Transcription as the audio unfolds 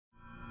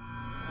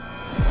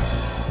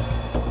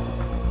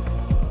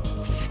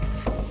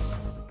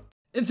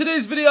In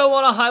today's video, I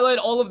want to highlight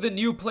all of the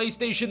new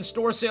PlayStation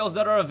Store sales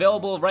that are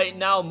available right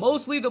now,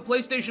 mostly the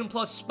PlayStation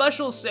Plus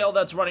special sale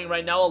that's running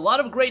right now. A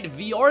lot of great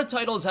VR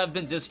titles have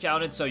been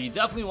discounted, so you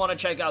definitely want to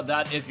check out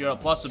that if you're a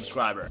Plus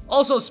subscriber.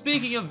 Also,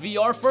 speaking of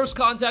VR, First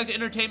Contact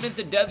Entertainment,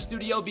 the dev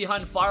studio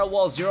behind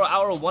Firewall 0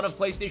 Hour, one of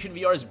PlayStation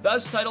VR's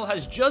best title,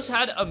 has just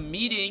had a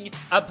meeting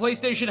at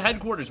PlayStation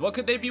headquarters. What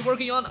could they be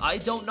working on? I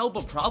don't know,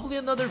 but probably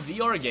another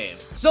VR game.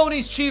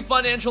 Sony's chief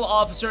financial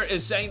officer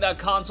is saying that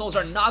consoles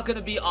are not going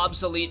to be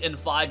obsolete in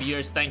 5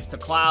 years thanks to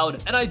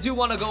cloud, and I do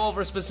want to go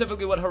over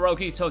specifically what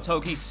Hiroki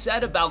Totoki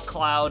said about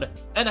cloud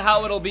and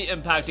how it'll be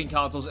impacting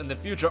consoles in the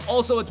future.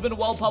 Also, it's been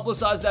well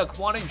publicized that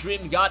Quantic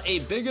Dream got a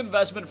big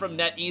investment from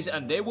NetEase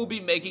and they will be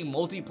making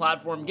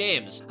multi-platform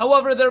games.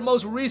 However, their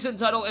most recent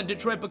title in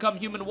Detroit Become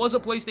Human was a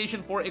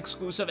PlayStation 4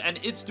 exclusive, and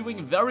it's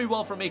doing very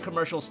well from a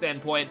commercial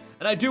standpoint,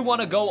 and I do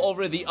want to go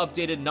over the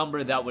updated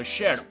number that was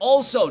shared.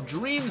 Also,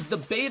 Dreams, the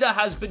beta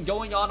has been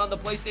going on the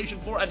PlayStation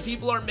 4 and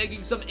people are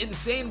making some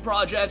insane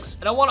projects,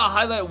 and I want to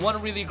highlight one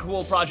really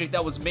cool project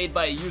that was made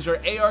by a user,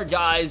 AR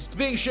Guys. It's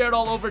being shared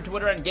all over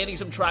Twitter and gaining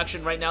some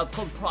traction right now. It's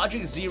called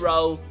Project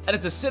Zero, and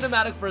it's a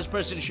cinematic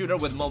first-person shooter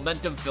with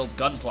momentum-filled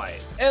gunplay.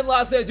 And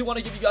lastly, I do want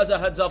to give you guys a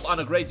heads up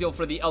on a great deal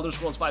for the Elder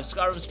Scrolls V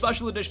Skyrim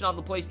Special Edition on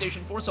the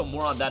PlayStation 4, so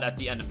more on that at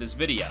the end of this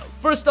video.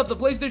 First up, the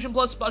PlayStation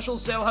Plus special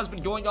sale has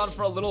been going on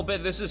for a little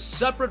bit. This is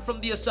separate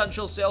from the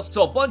Essential sale,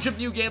 so a bunch of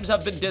new games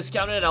have been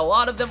discounted, and a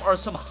lot of them are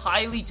some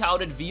highly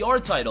touted VR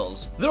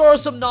titles. There are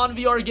some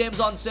non-VR games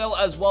on sale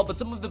as well, but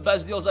some of the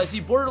best deals I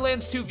see.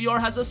 Borderlands 2 VR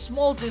has a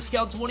small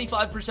discount,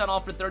 25%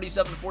 off for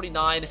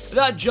 $37.49.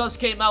 That just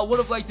came out. Would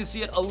have liked to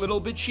see it a little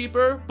bit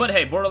cheaper, but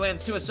hey,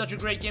 Borderlands 2 is such a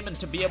great game, and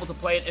to be able to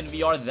play it in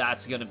VR,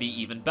 that's gonna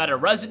be even better.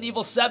 Resident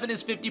Evil 7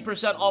 is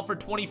 50% off for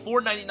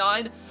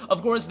 $24.99.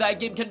 Of course, that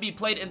game can be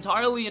played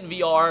entirely in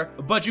VR,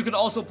 but you can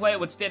also play it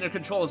with standard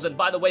controls, and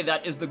by the way,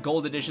 that is the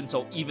Gold Edition,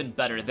 so even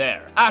better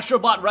there.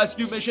 Astrobot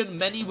Rescue Mission,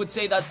 many would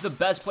say that's the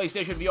best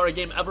PlayStation VR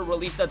game ever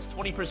released. That's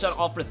 20%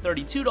 off for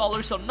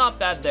 $32, so not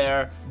bad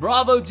there.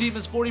 Bravo Team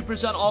is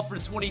 40% off for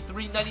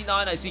 $23.99.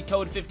 I see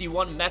Code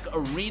 51 Mech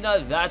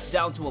Arena, that's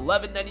down to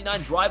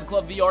 $11.99. Drive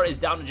Club VR is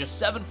down to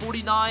just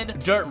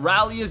 $7.49. Dirt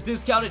Rally is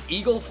discounted.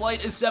 Eagle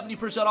Flight is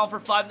 70% off for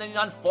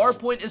 $5.99.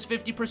 Farpoint is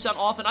 50%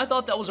 off, and I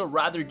thought that was a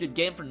rather good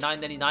game for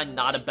 $9.99.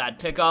 Not a bad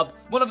pickup.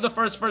 One of the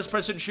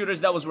first-person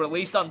shooters that was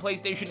released on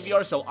PlayStation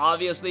VR, so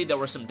obviously there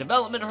were some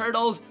development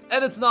hurdles,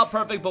 and it's not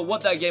perfect, but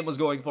what that game was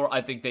going for,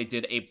 I think they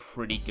did a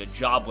pretty good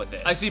job with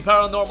it. I see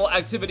Paranormal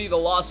Activity The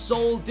Lost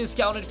Soul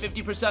discounted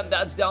 50%.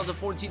 That's down to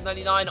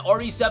 $14.99.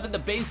 RE7, the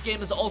base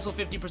game, is also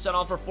 50%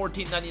 off for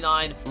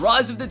 $14.99.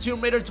 Rise of the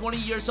Tomb Raider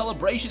 20-Year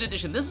Celebration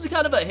Edition. This is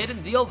kind of a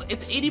hidden deal.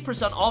 It's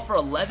 80% off for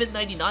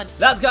 $11.99.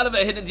 That's kind of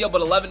a hidden deal,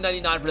 but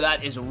 $11.99 for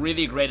that is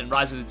really great, and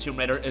Rise of the Tomb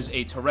Raider is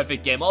a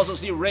terrific game. Also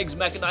see Riggs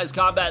Mechanized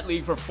Combat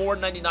League for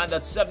 $4.99.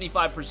 That's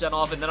 75%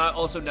 off, and then I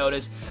also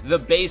noticed the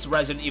base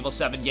Resident Evil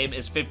 7 game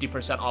is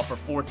 50% off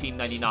for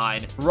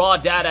 $14.99. Raw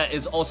Data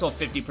is also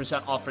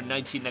 50% off for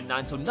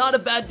 $19.99, so not a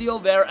bad deal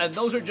there, and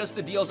those are just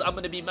the deals I'm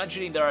going to be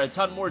mentioning. There are a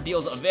ton more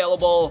deals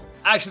available.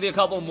 Actually, a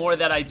couple more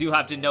that I do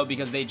have to know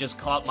because they just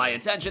caught my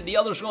attention. The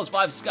Elder Scrolls V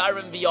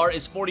Skyrim VR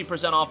is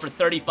 40% off for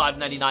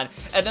 $35.99,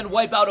 and then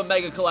Wipeout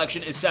Omega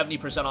Collection is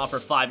 70% off for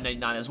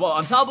 $5.99 as well.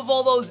 On top of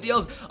all those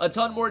deals, a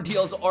ton more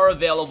deals are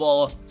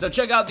available, so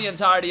check out the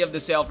entirety of the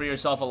sale for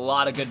yourself. A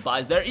lot of good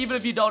buys there. Even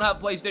if you don't have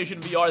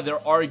PlayStation VR,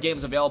 there are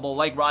games available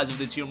like Rise of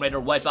the Tomb Raider,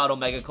 Wipeout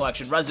Omega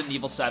Collection, Resident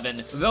Evil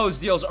 7. Those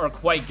deals are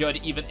quite good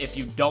even if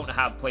you don't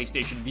have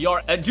PlayStation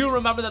VR. And do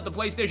remember that the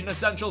PlayStation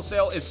Essential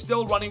sale is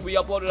still running. We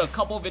uploaded a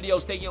couple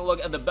videos taking a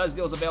look at the best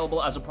deals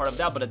available as a part of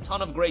that, but a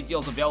ton of great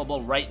deals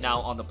available right now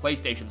on the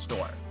PlayStation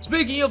Store.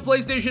 Speaking of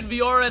PlayStation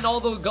VR and all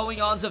the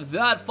going-ons of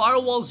that,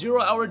 Firewall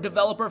 0 Hour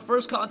developer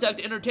First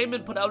Contact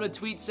Entertainment put out a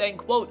tweet saying,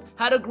 quote,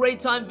 "Had a great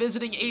time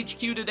visiting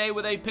HQ today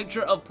with a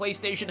picture of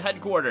PlayStation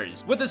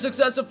headquarters. With the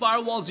success of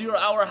Firewall 0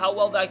 Hour, how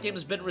well that game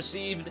has been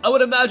received, I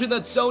would imagine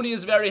that Sony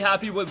is very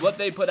happy with what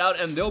they put out,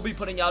 and they'll be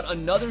putting out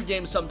another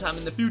game sometime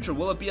in the future.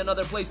 Will it be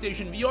another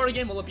PlayStation VR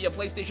game? Will it be a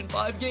PlayStation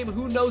 5 game?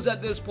 Who knows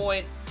at this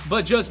point,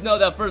 but just know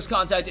that First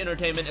Contact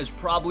Entertainment is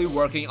probably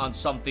working on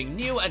something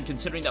new, and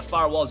considering that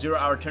Firewall 0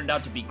 Hour turned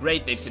out to be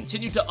great, they've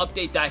continued to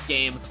update that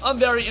game. I'm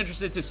very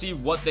interested to see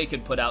what they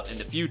can put out in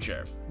the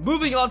future."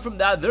 Moving on from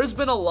that, there's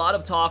been a lot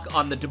of talk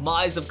on the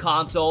demise of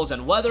consoles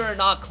and whether or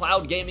not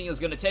cloud gaming is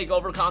going to take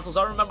over consoles.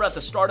 I remember at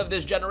the start of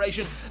this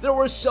generation, there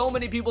were so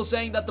many people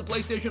saying that the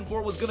PlayStation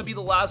 4 was going to be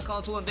the last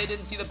console and they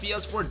didn't see the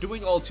PS4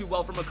 doing all too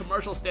well from a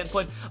commercial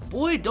standpoint.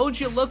 Boy,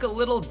 don't you look a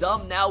little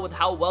dumb now with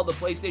how well the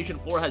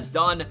PlayStation 4 has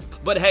done.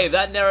 But hey,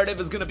 that narrative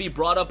is going to be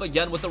brought up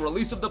again with the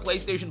release of the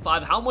PlayStation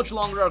 5. How much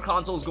longer are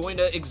consoles going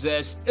to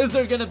exist? Is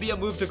there going to be a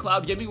move to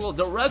cloud gaming? Well,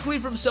 directly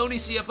from Sony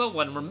CFO,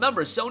 when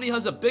remember, Sony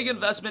has a big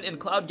investment in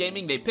cloud cloud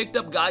gaming. They picked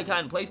up Gaikai,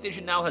 and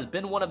PlayStation now has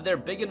been one of their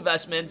big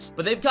investments,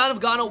 but they've kind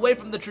of gone away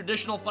from the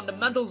traditional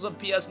fundamentals of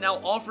PS, now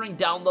offering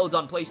downloads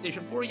on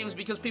PlayStation 4 games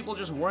because people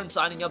just weren't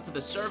signing up to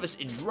the service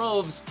in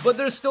droves. But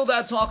there's still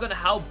that talk on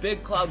how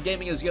big cloud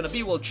gaming is going to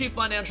be. Well, Chief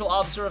Financial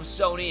Officer of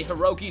Sony,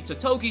 Hiroki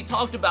Totoki,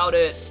 talked about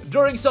it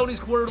during Sony's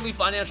quarterly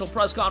financial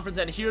press conference,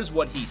 and here's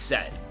what he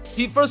said.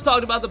 He first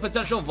talked about the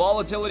potential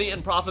volatility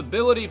and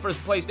profitability for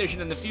PlayStation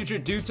in the future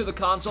due to the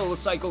console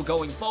cycle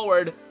going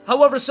forward.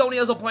 However, Sony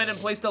has a plan in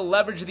place to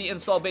leverage the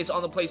install base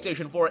on the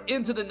PlayStation 4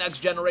 into the next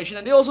generation,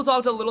 and he also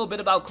talked a little bit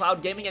about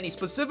cloud gaming, and he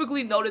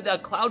specifically noted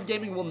that cloud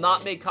gaming will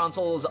not make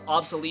consoles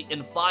obsolete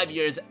in 5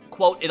 years.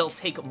 Quote, it'll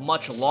take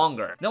much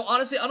longer. Now,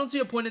 honestly, I don't see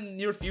a point in the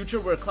near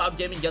future where cloud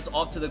gaming gets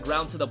off to the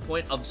ground to the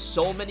point of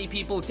so many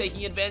people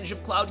taking advantage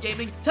of cloud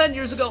gaming. 10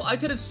 years ago, I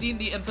could have seen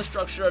the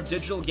infrastructure of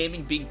digital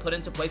gaming being put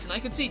into place, and I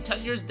could see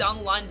 10 years down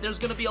the line, there's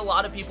going to be a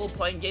lot of people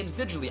playing games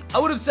digitally. I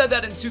would have said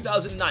that in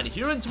 2009.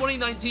 Here in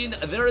 2019,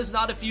 there is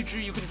not a future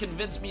you can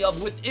convince me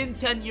of within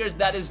 10 years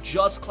that is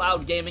just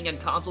cloud gaming and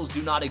consoles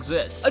do not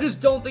exist. I just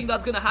don't think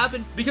that's going to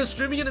happen, because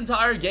streaming an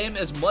entire game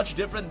is much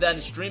different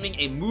than streaming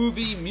a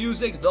movie,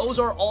 music. Those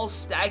are all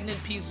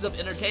stagnant pieces of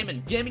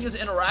entertainment. Gaming is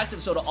interactive,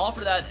 so to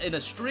offer that in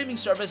a streaming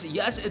service,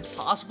 yes, it's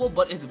possible,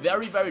 but it's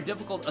very, very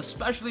difficult,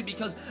 especially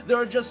because there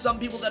are just some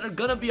people that are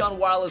gonna be on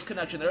wireless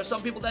connection. There are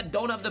some people that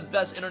don't have the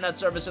best internet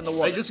service in the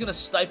world. They're just gonna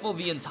stifle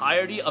the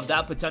entirety of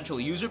that potential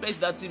user base.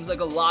 That seems like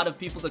a lot of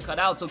people to cut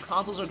out, so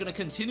consoles are gonna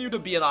continue to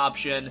be an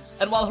option.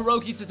 And while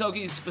Hiroki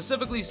Totoki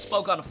specifically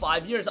spoke on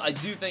 5 years, I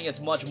do think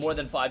it's much more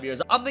than 5 years.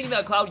 I'm thinking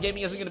that cloud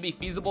gaming isn't gonna be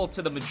feasible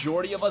to the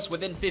majority of us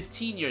within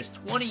 15 years,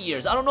 20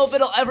 years. I don't know if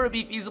it'll ever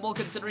be feasible,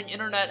 considering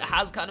internet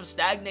has kind of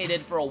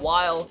stagnated for a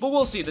while, but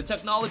we'll see. The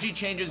technology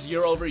changes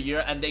year over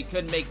year, and they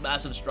could make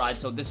massive strides,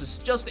 so this is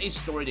just a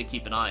story to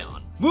keep an eye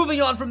on.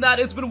 Moving on from that,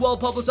 it's been well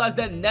publicized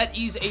that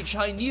NetEase, a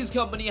Chinese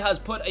company, has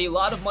put a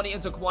lot of money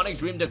into Quantic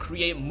Dream to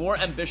create more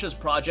ambitious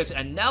projects,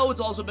 and now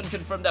it's also been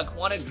confirmed that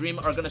Quantic Dream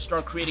are going to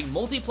start creating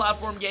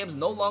multi-platform games.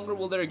 No longer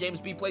will their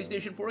games be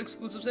PlayStation 4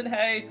 exclusives, and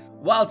hey,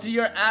 while to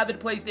your avid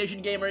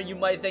PlayStation gamer, you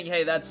might think,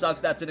 hey, that sucks,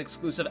 that's an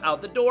exclusive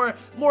out the door,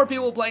 more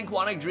people playing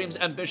Quantic Dream's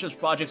ambitious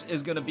projects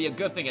is going to be a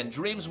good thing, and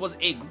Dreams was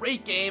a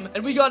great game,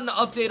 and we got an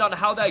update on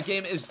how that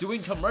game is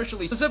doing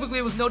commercially. Specifically,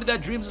 it was noted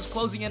that Dreams is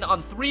closing in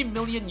on 3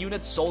 million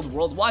units sold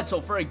worldwide,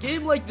 so for a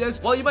game like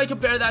this, while you might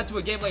compare that to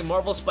a game like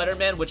Marvel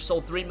Spider-Man, which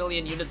sold 3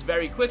 million units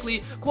very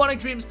quickly, Quantic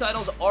Dream's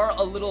titles are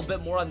a little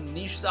bit more on the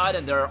niche side,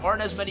 and there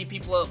aren't as many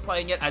people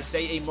playing it as,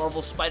 say, a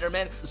Marvel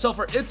Spider-Man, so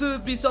for it to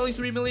be selling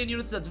 3 million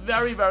units, that's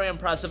very, very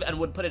impressive, and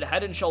would put it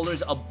head and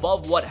shoulders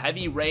above what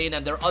Heavy Rain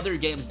and their other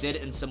games did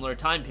in similar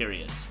time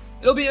periods.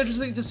 It'll be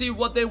interesting to see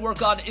what they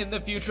work on in the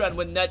future, and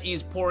with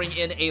NetEase pouring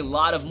in a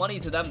lot of money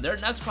to them, their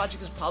next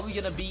project is probably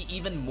going to be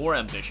even more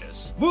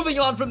ambitious. Moving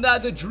on from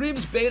that, the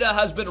Dreams beta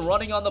has been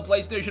running on the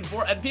PlayStation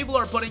 4, and people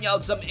are putting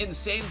out some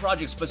insane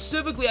projects.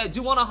 Specifically, I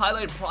do want to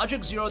highlight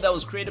Project Zero that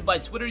was created by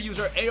Twitter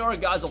user AR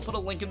Guys. I'll put a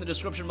link in the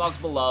description box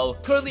below.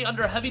 Currently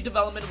under heavy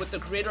development with the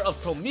creator of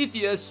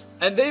Prometheus,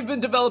 and they've been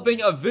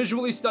developing a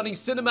visually stunning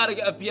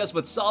cinematic FPS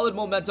with solid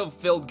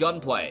momentum-filled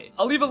gunplay.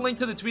 I'll leave a link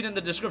to the tweet in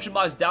the description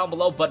box down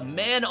below, but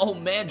man, oh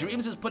man,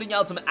 Dreams is putting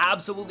out some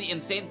absolutely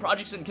insane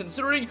projects, and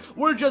considering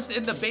we're just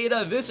in the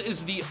beta, this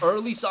is the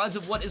early signs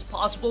of what is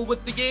possible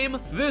with the game.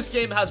 This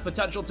game has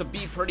potential to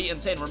be pretty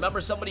insane. Remember,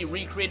 somebody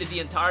recreated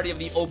the entirety of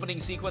the opening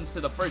sequence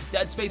to the first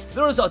Dead Space.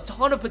 There is a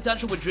ton of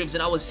potential with Dreams,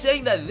 and I was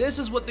saying that this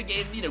is what the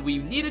game needed. We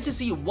needed to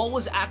see what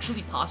was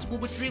actually possible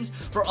with Dreams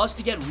for us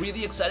to get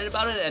really excited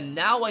about it, and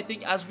now I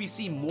think as we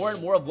see more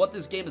and more of what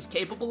this game is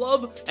capable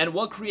of and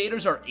what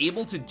creators are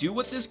able to do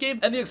with this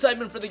game, and the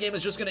excitement for the game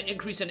is just going to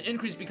increase and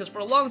increase, because for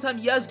a long time,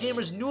 yes,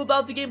 gamers knew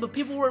about the game, but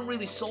people weren't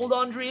really sold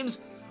on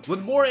Dreams.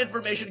 With more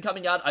information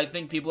coming out, I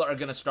think people are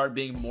going to start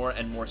being more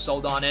and more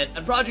sold on it.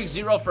 And Project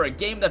Zero, for a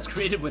game that's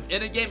created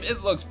within a game,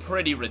 it looks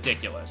pretty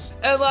ridiculous.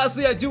 And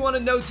lastly, I do want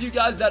to note to you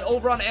guys that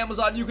over on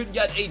Amazon, you can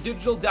get a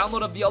digital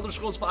download of The Elder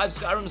Scrolls V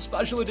Skyrim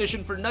Special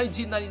Edition for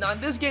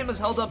 $19.99. This game has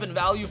held up in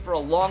value for a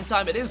long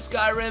time. It is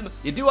Skyrim.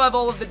 You do have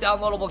all of the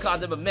downloadable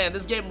content, but man,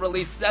 this game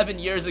released 7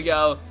 years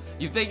ago.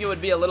 You'd think it would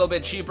be a little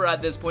bit cheaper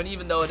at this point,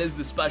 even though it is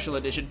the special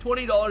edition.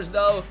 $20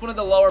 though, one of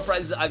the lower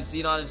prices I've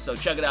seen on it, so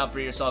check it out for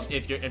yourself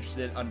if you're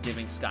interested in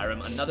giving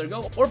Skyrim another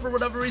go. Or for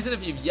whatever reason,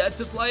 if you've yet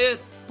to play it,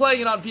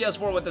 playing it on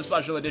PS4 with the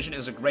special edition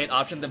is a great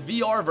option. The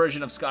VR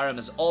version of Skyrim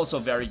is also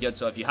very good,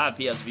 so if you have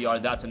PSVR,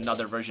 that's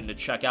another version to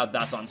check out.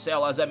 That's on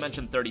sale, as I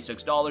mentioned,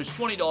 $36,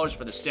 $20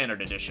 for the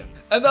standard edition.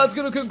 And that's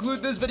going to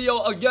conclude this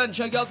video. Again,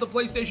 check out the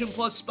PlayStation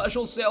Plus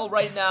special sale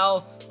right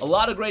now. A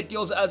lot of great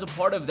deals as a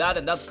part of that,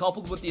 and that's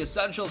coupled with the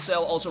Essential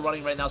sale also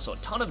running right now, so a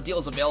ton of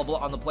deals available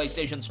on the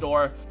PlayStation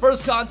Store.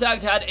 First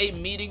Contact had a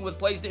meeting with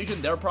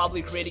PlayStation. They're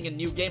probably creating a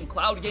new game.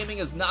 Cloud gaming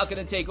is not going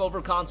to take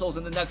over consoles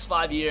in the next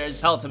 5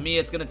 years. Hell, to me,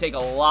 it's going to take a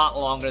lot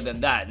longer than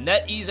that.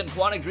 NetEase and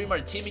Quantic Dream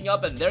are teaming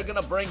up, and they're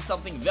going to bring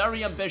something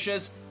very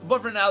ambitious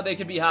but for now, they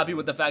can be happy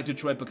with the fact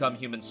Detroit Become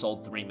Human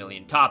sold 3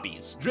 million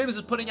copies. Dreams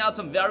is putting out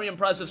some very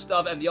impressive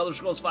stuff, and the Elder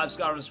Scrolls V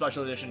Skyrim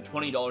Special Edition,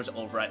 $20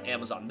 over at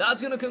Amazon.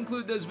 That's gonna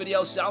conclude this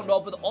video. Sound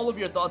off with all of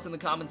your thoughts in the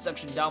comment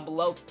section down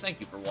below. Thank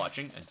you for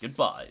watching, and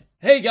goodbye.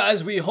 Hey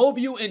guys, we hope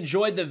you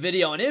enjoyed the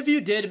video, and if you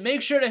did,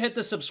 make sure to hit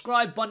the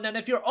subscribe button, and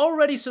if you're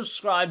already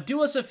subscribed,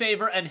 do us a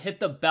favor and hit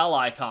the bell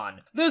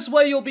icon. This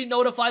way you'll be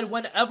notified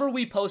whenever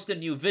we post a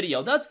new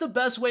video. That's the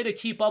best way to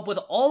keep up with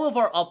all of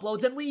our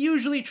uploads, and we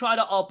usually try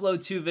to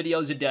upload 2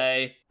 videos a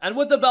day. And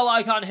with the bell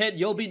icon hit,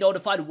 you'll be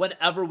notified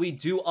whenever we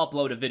do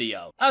upload a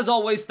video. As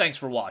always, thanks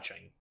for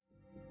watching.